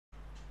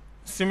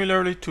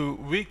Similarly to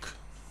weak,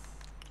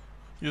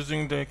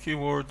 using the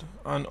keyword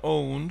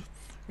unowned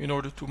in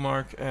order to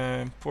mark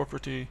a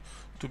property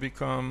to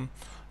become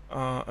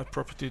a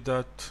property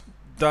that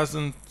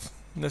doesn't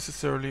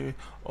necessarily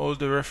hold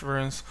the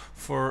reference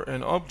for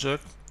an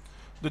object.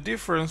 The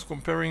difference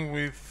comparing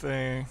with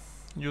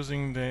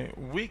using the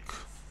weak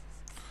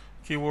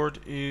keyword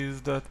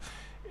is that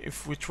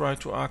if we try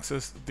to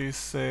access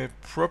this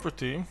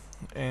property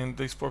and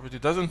this property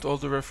doesn't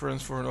hold the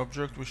reference for an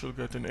object, we shall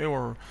get an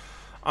error.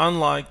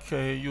 Unlike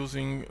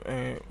using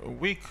a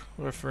weak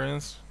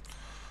reference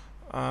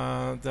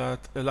that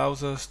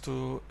allows us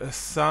to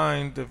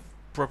assign the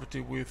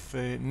property with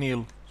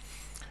nill.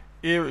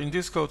 Here in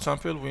this code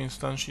sample we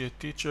instantiate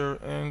teacher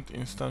and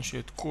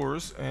instantiate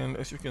course, and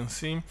as you can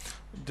see,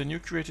 the new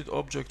created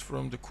object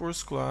from the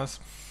course class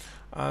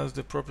as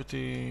the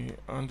property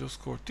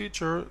underscore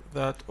teacher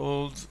that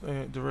holds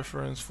the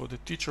reference for the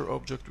teacher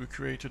object we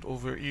created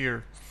over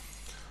here.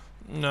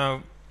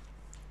 Now,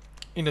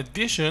 in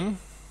addition,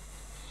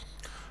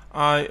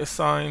 I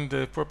assign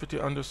the property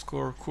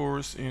underscore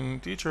course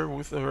in teacher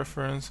with a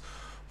reference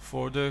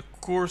for the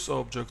course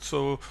object.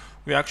 So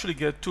we actually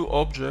get two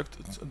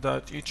objects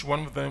that each one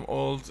of them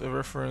holds a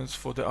reference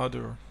for the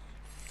other.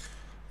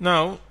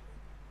 Now,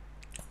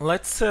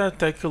 let's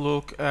take a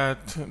look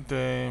at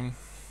the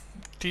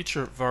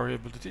teacher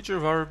variable. The teacher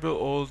variable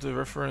holds a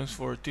reference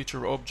for a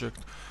teacher object.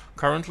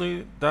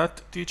 Currently,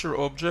 that teacher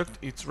object,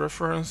 its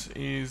reference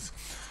is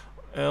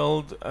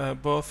held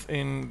both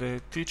in the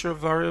teacher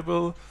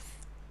variable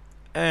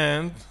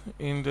and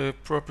in the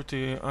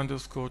property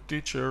underscore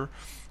teacher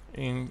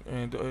in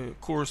the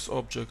course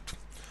object.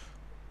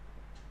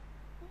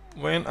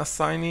 When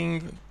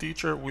assigning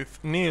teacher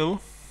with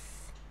nill,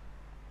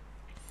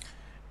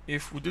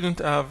 if we didn't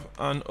have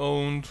an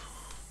unowned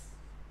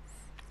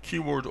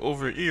keyword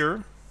over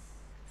here,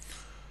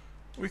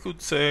 we could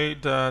say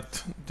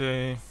that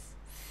the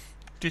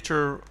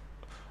teacher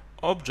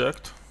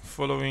object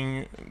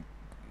following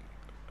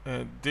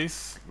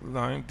this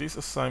line, this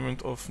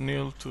assignment of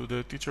nill to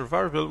the teacher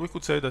variable, we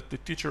could say that the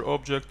teacher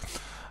object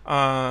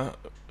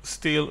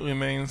still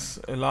remains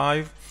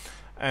alive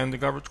and the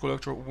garbage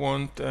collector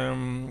won't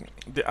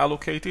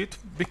deallocate it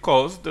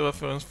because the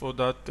reference for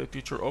that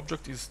teacher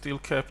object is still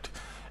kept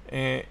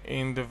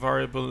in the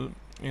variable,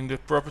 in the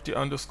property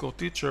underscore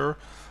teacher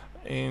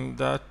in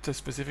that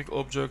specific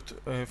object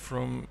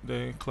from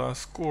the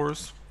class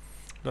course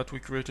that we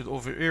created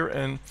over here.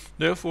 And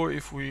therefore,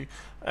 if we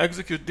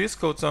execute this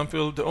code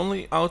sample, the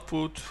only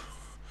output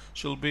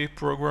shall be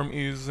program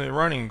is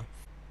running.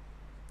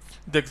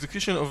 The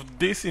execution of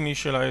this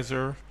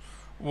initializer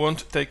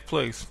won't take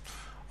place.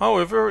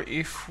 However,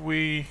 if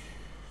we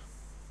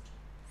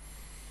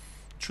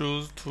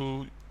choose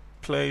to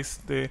place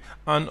the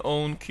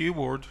unowned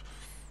keyword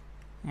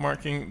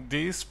marking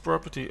this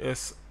property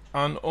as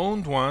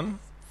unowned one,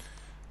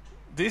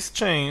 this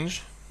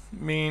change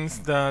means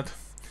that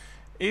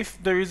if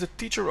there is a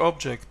teacher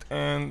object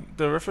and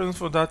the reference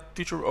for that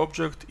teacher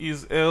object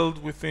is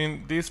held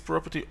within this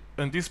property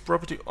and this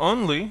property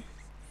only,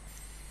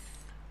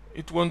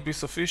 it won't be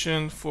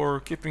sufficient for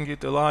keeping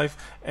it alive,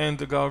 and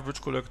the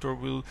garbage collector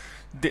will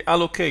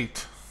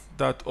deallocate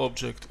that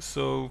object.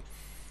 So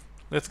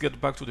let's get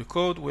back to the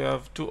code. We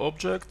have two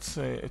objects,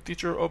 a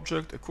teacher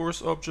object, a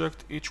course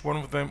object. Each one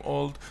of them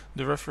hold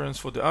the reference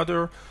for the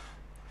other.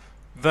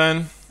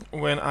 Then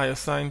when I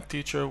assign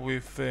teacher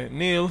with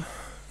nill,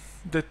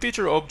 the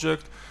teacher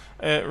object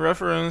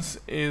reference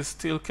is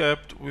still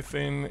kept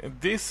within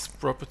this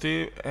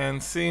property,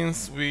 and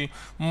since we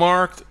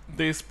marked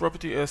this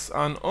property as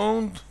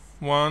unowned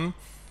one,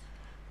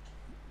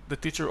 the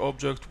teacher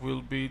object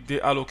will be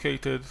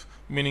deallocated,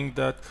 meaning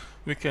that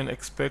we can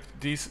expect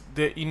the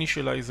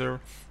initializer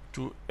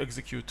to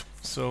execute.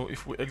 So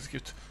if we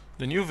execute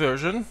the new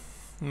version,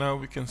 now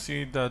we can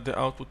see that the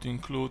output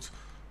includes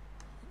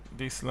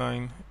this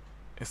line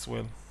as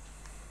well.